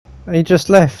He just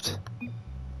left.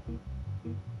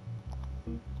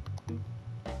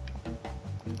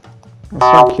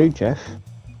 Thank you, Jeff.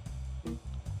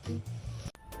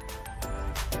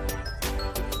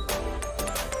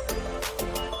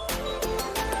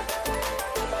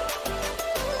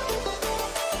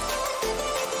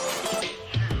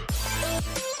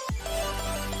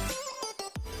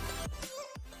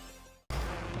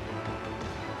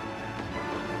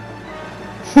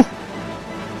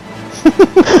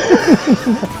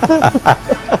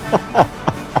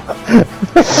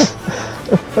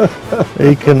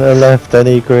 He couldn't have left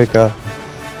any quicker.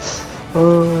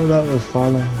 Oh, that was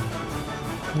funny.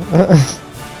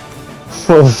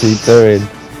 What was he doing?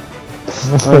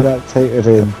 Oh, that tapered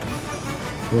in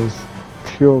was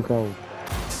pure gold.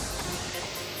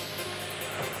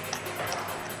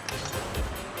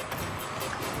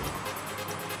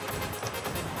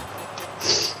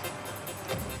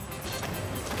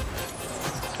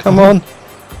 Come on.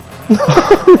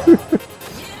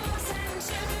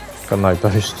 Got no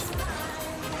boost.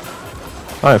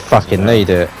 I don't fucking need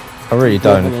it. I really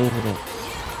don't.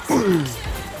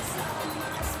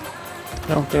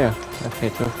 Oh dear, okay,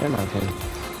 to a ammo team.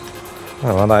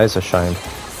 Oh well, that is a shame.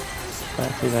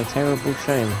 That is a terrible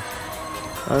shame.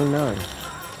 Oh no.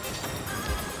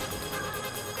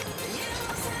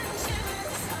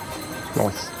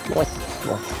 Nice.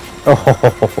 Oh,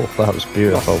 that was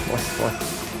beautiful.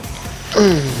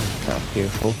 That was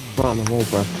beautiful. Right on the wall,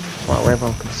 bro. Right where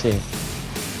everyone could see it.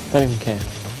 Don't even care.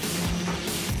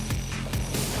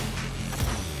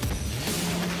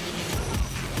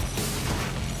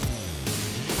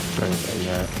 Okay,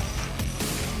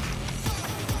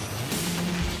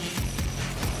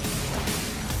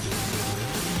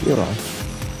 you're right.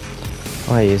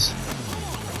 Oh, he is.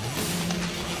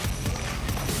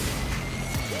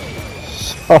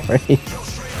 Sorry.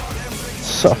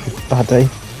 Sorry, buddy.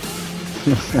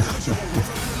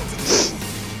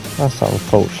 That's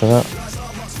unfortunate.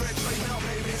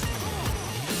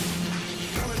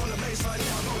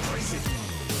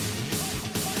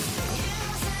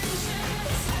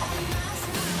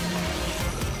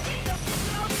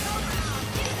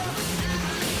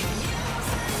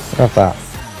 Have that.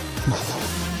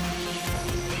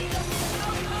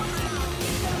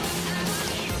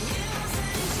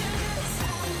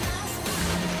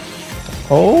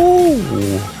 Oh,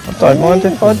 I don't mind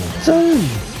if I do.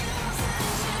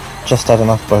 Just had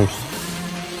enough boost.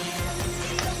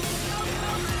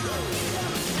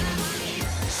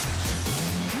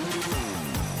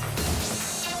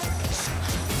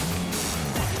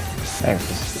 There it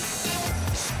is.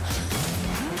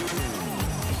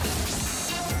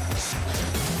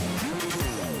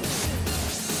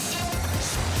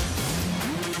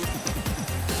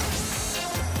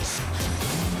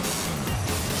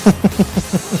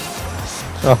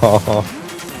 Oh,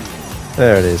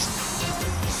 there it is.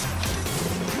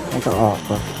 I got art,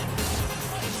 bro.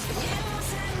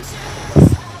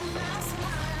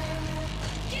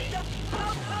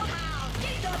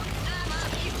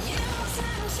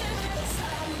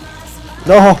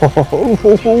 No!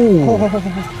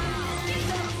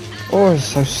 Oh, it's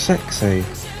so sexy.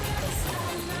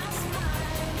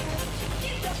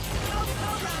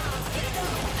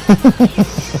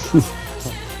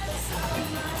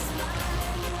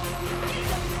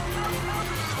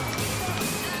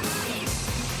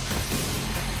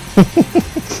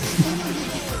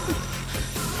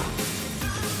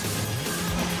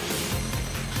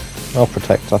 I'll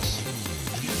protect us.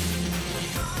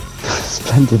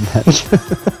 Splendid match.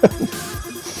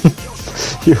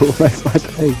 You all make my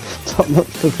day. Top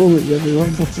notch performance,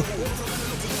 everyone.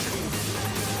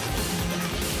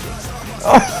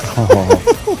 Oh.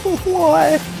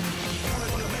 Why?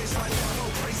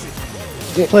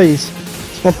 Please,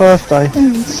 it's my birthday.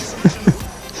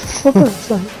 It's my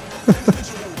birthday.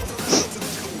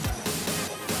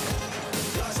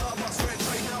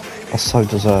 I so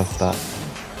deserved that.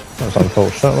 That was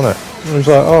unfortunate, wasn't it? It was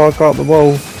like, oh, I got up the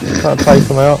wall, can't take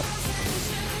them out.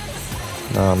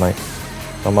 Nah, mate.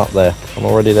 I'm up there. I'm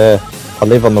already there. I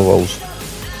live on the walls.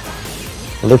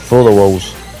 I live for the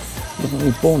walls. Wasn't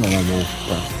he born on a wall,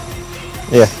 bro?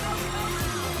 Yeah.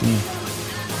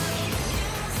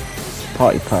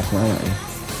 Party personality.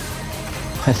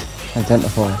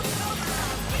 Identify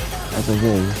as a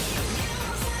wall.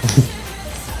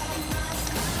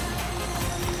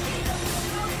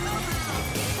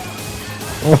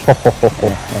 Oh,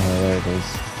 there it is.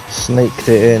 Sneaked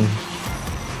it in.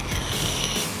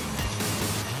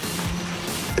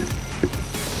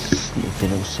 Sneaky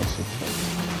little sausage.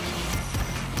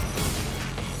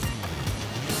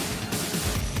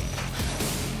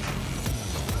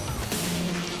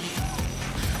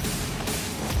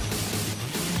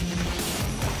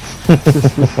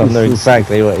 I knew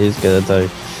exactly what he was going to do.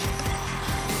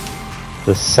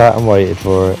 Just sat and waited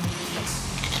for it.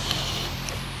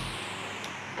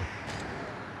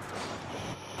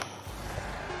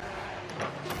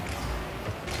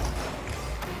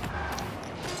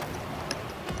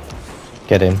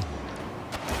 Get him.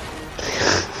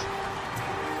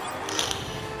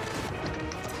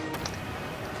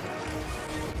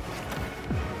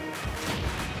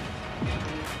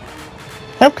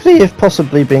 How could he have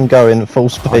possibly been going full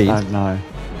speed? I don't know.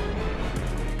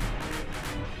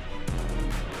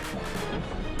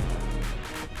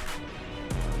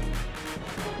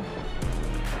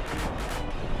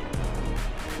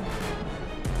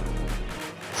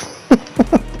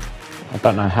 I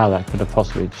don't know how that could have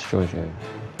possibly destroyed you.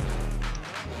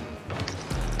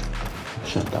 I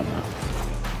should have done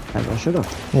that. Maybe I should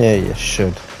have. Yeah, you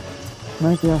should.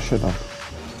 Maybe I should have.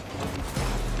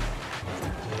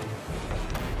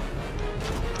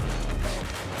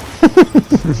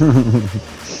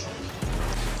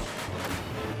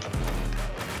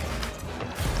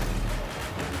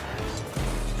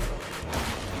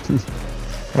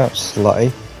 That's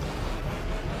slutty.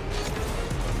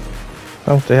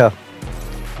 Oh dear.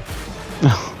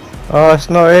 Oh, it's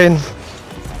not in.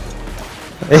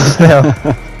 It's now.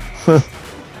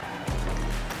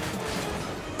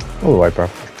 All the way, bro.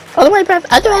 All the way, bruv.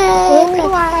 All the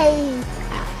way.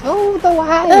 All the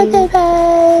way. All the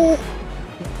way.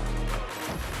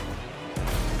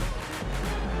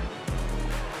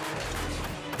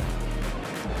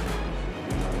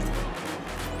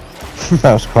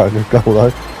 That was quite a good goal,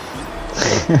 though.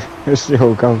 It's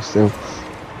still a goal still.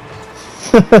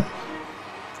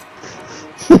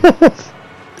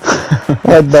 I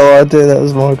had no idea that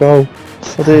was my goal.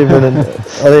 I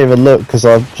didn't even look because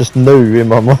I just knew in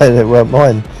my mind it weren't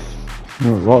mine.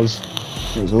 No, it was.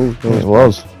 It was all yours. It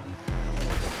was.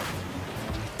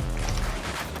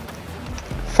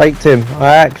 Faked him.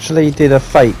 I actually did a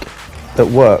fake that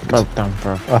worked. Well done,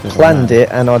 bro. I planned it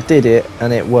and I did it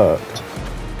and it worked.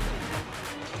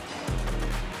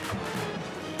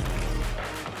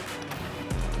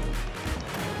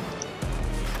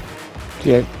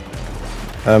 Yeah.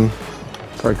 Um,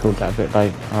 Probably called that a bit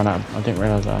late. I didn't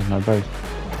realise I had no boat.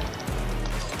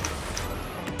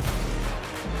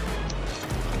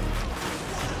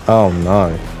 oh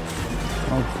no.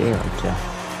 Oh dear, oh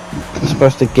dear. You're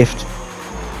supposed to gift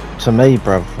to me,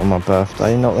 bruv, on my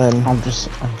birthday, not them. I'm just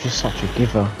such a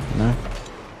giver, you know.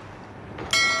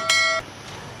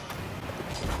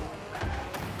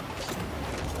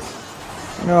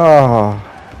 Oh.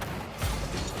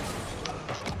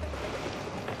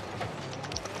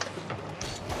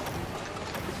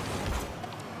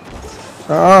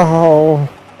 Oh.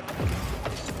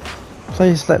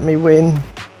 Please let me win.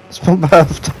 It's my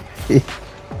birthday.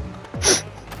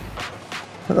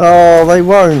 Oh, they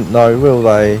won't though, will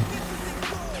they?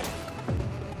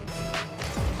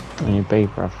 When you be,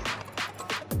 bruv.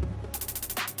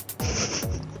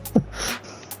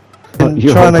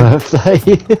 Your birthday.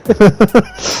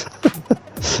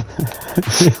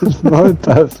 It's my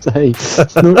birthday.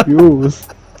 It's not yours.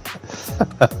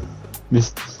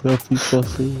 Mr. Selfie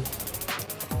Saucy.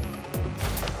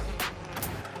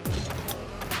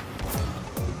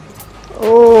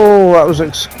 Oh, that was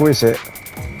exquisite.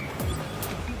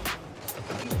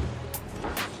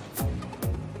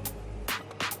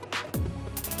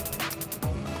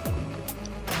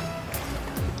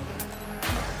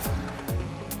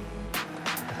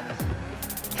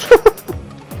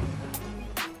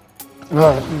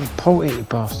 Right, you poor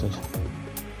bastard.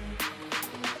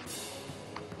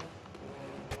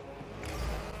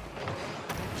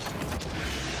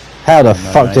 How the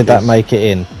No, fuck did that it's- make it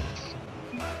in?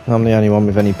 I'm the only one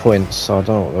with any points, so I don't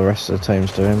know what the rest of the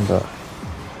team's doing, but...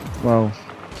 Well,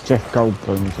 Jeff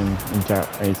Goldblum's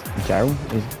in jail.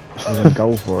 He's in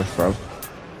goal for us, bro.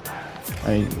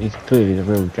 He's clearly the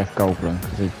real Jeff Goldblum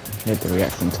because he had the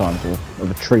reaction times of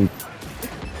a tree.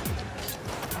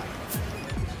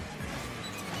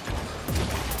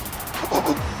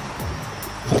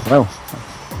 Well,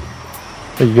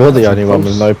 You're the That's only one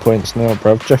with close. no points now,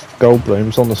 bruv. Jeff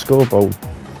Goldblum's on the scoreboard.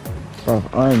 bro,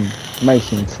 I'm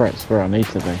making threats where I need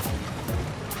to be.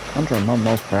 101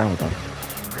 miles per hour, though.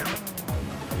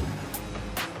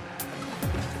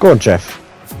 Go on, Jeff.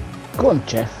 Go on,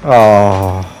 Jeff.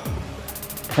 Oh,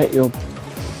 Hit your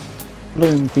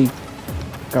bloom be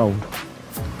gold.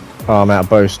 I'm out of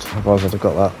boost. Otherwise I'd have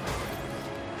got that.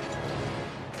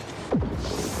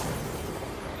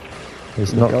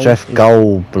 He's not Gold Jeff is-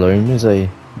 Goldblum, is he?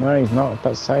 No, he's not. I was about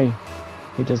to say,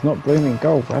 he does not bloom in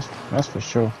gold. That's for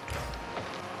sure.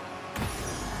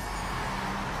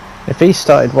 If he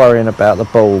started worrying about the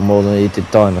ball more than he did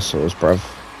dinosaurs, bruv,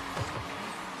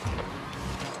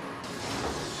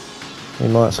 he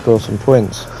might score some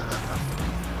points.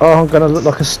 Oh, I'm gonna look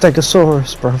like a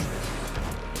stegosaurus, bruv.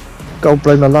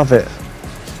 Goldblum, I love it.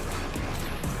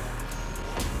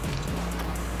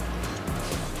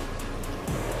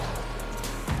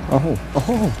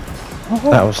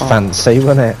 That was fancy,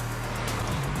 wasn't it?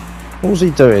 What was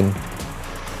he doing?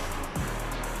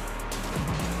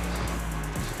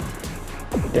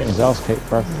 Getting his ass kicked,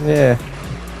 bro. Yeah.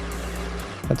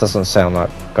 That doesn't sound like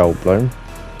Goldblum.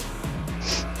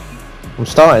 I'm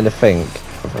starting to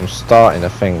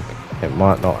think it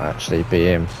might not actually be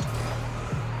him.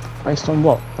 Based on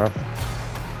what, bro?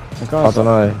 I don't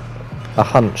know. A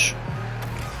hunch.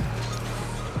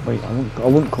 Wait, I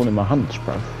wouldn't call him a hunch,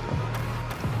 bro.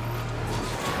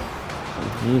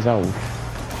 He is old.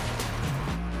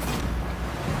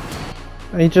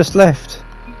 He just left.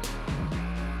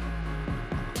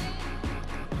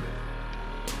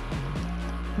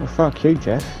 Well, fuck you,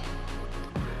 Jeff.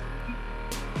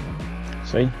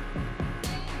 See?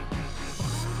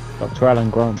 Dr. Alan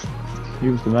Grant. He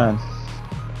was the man.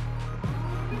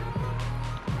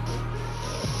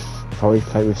 If I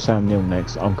play with Sam Neill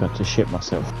next, I'm going to shit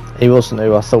myself. He wasn't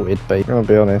who I thought he'd be, I'm gonna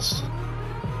be honest.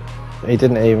 He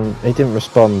didn't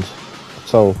respond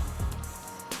at all.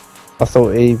 I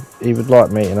thought he would like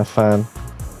meeting a fan.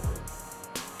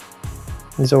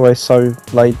 He's always so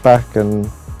laid back and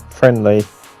friendly.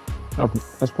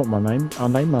 That's what I'll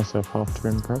name myself after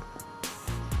him, bro.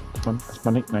 That's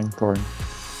my nickname for him.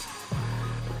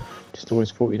 Just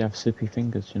always thought he'd have sippy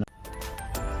fingers, you know.